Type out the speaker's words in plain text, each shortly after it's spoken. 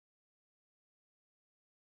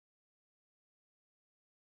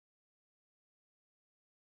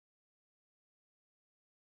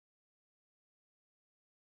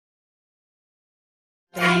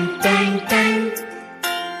Tang tang tang,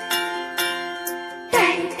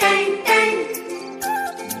 tang tang tang,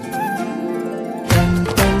 ton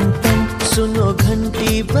ton ton सुनो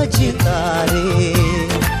घंटी बजता रे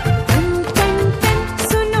tang tang tang.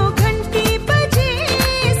 सुनो घंटी बजे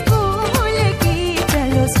स्कूल की,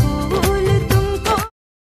 चलो स्कूल तुमको.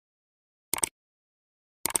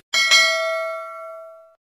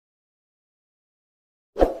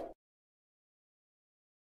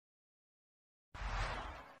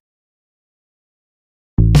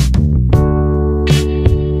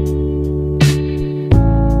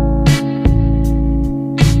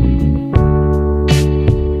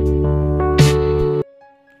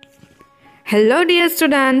 हेलो डियर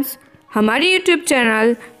स्टूडेंट्स, हमारी यूट्यूब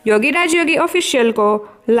चैनल योगीराज योगी ऑफिशियल को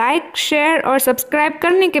लाइक, शेयर और सब्सक्राइब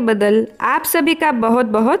करने के बदल आप सभी का बहुत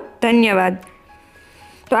बहुत धन्यवाद।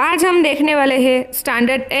 तो आज हम देखने वाले हैं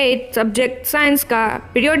स्टैंडर्ड 8 सब्जेक्ट साइंस का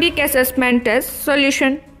पीरियोडिक असेसमेंट टेस्ट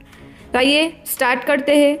सॉल्यूशन। तो आइए स्टार्ट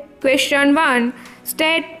करते हैं। Question 1,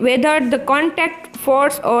 state whether the contact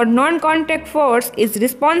force और non contact force is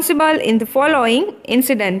responsible in the following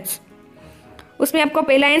incidents. उसमें आपको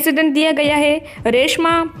पहला इंसिडेंट दिया गया है,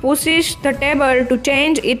 Reshma pushes the table to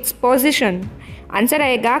change its position. Answer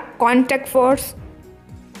आएगा contact force.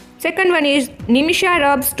 Second one is Nimisha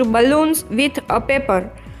rubs to balloons with a paper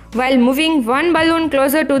while moving one balloon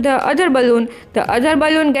closer to the other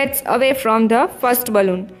balloon gets away from the first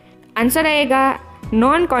balloon. Answer आएगा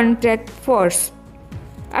non contact force.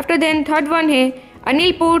 After then third one है,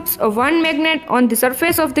 Anil puts one magnet on the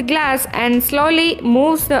surface of the glass and slowly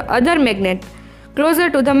moves the other magnet closer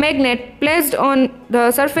to the magnet placed on the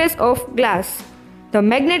surface of glass. The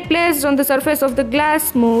magnet placed on the surface of the glass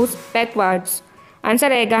moves backwards.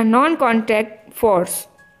 Answer आएगा non contact force.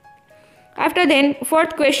 After then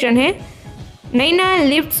fourth question है, नैना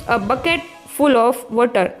lifts a bucket full of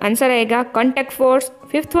water. Answer आएगा contact force.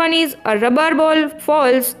 Fifth one is a rubber ball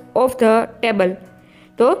false of the table,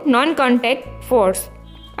 तो non contact force.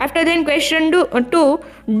 After then question 2,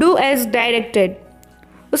 do as directed.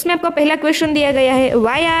 उसमें आपको पहला question दिया गया है,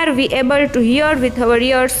 Y are we able to here with our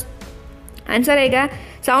years. Answer आएगा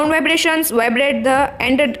sound vibrations vibrate the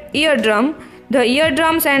ended ear drum, the ear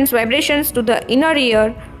drum sends vibrations to the inner ear,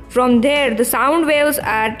 from there the sound waves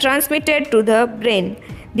are transmitted to the brain,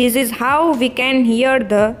 this is how we can hear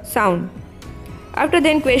the sound. After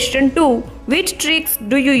then question 2, which tricks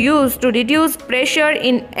do you use to reduce pressure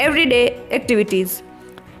in everyday activities?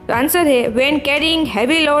 The answer है, when carrying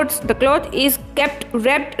heavy loads, the cloth is kept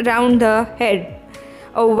wrapped around the head.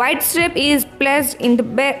 A white strap is placed in the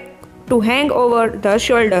back to hang over the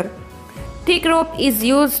shoulder. Thick rope is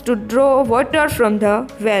used to draw water from the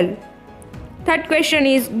well. Third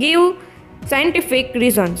question is, give scientific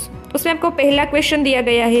reasons. उसमें आपको पहला question दिया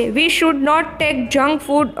गया है, we should not take junk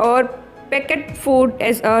food or packet food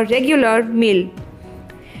as a regular meal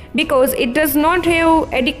because it does not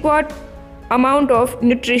have adequate amount of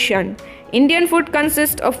nutrition. Indian food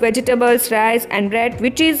consists of vegetables, rice and bread,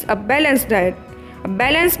 which is a balanced diet. A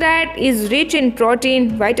balanced diet is rich in protein,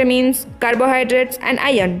 vitamins, carbohydrates and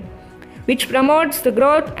iron, which promotes the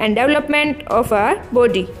growth and development of our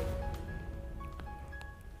body.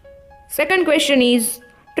 Second question is,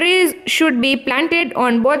 trees should be planted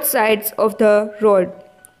on both sides of the road.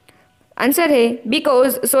 Answer है,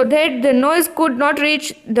 because so that the noise could not reach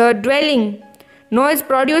the dwelling. Noise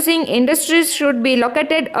producing industries should be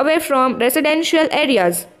located away from residential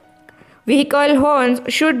areas. Vehicle horns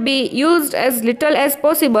should be used as little as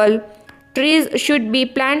possible. Trees should be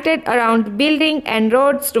planted around building and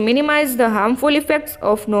roads to minimize the harmful effects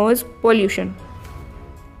of noise pollution.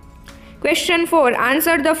 Question 4,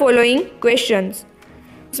 answer the following questions.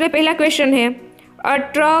 इसमें पहला question है, a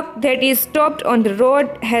truck that is stopped on the road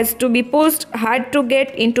has to be pushed hard to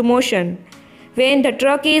get into motion. When the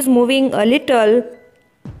truck is moving a little,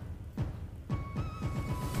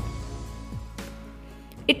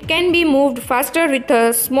 it can be moved faster with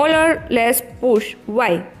a smaller, less push.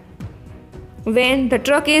 Why? When the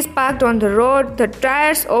truck is parked on the road, the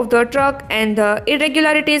tires of the truck and the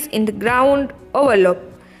irregularities in the ground overlap.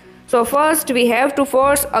 So first we have to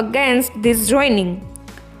force against this joining.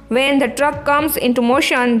 When the truck comes into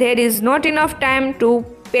motion, there is not enough time to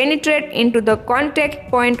penetrate into the contact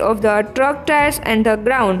point of the truck tires and the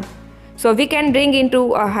ground, so we can bring into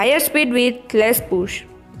a higher speed with less push.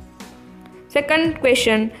 Second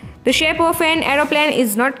question, the shape of an aeroplane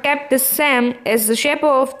is not kept the same as the shape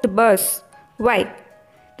of the bus. Why?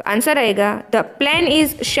 The answer आएगा, the plane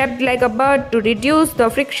is shaped like a bird to reduce the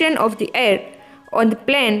friction of the air on the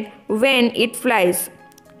plane when it flies.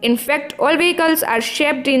 In fact, all vehicles are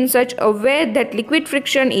shaped in such a way that liquid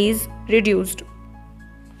friction is reduced.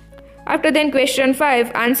 After then question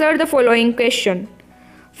 5, answer the following question.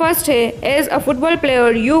 First है, as a football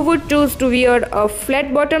player you would choose to wear a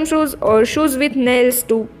flat bottom shoes or shoes with nails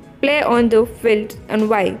to play on the field and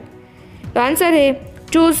why? The answer है,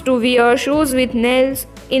 choose to wear shoes with nails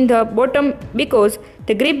in the bottom because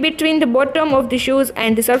the grip between the bottom of the shoes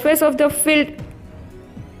and the surface of the field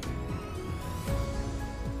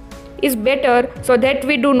is better so that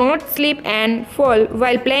we do not slip and fall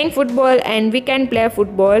while playing football and we can play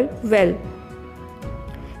football well.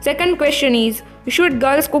 Second question is, should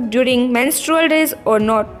girls cook during menstrual days or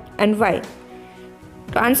not and why?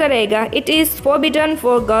 To answer रहेगा, it is forbidden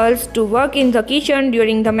for girls to work in the kitchen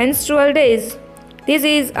during the menstrual days. This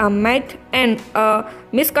is a myth and a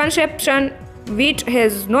misconception which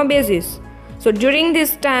has no basis. So during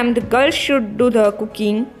this time the girls should do the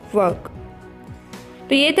cooking work.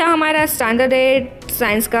 तो ये था हमारा standard 8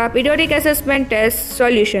 science का periodic assessment test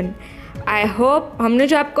solution. I hope हमने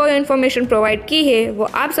जो आपको information provide की है वो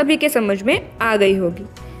आप सभी के समझ में आ गई होगी।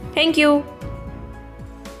 Thank you.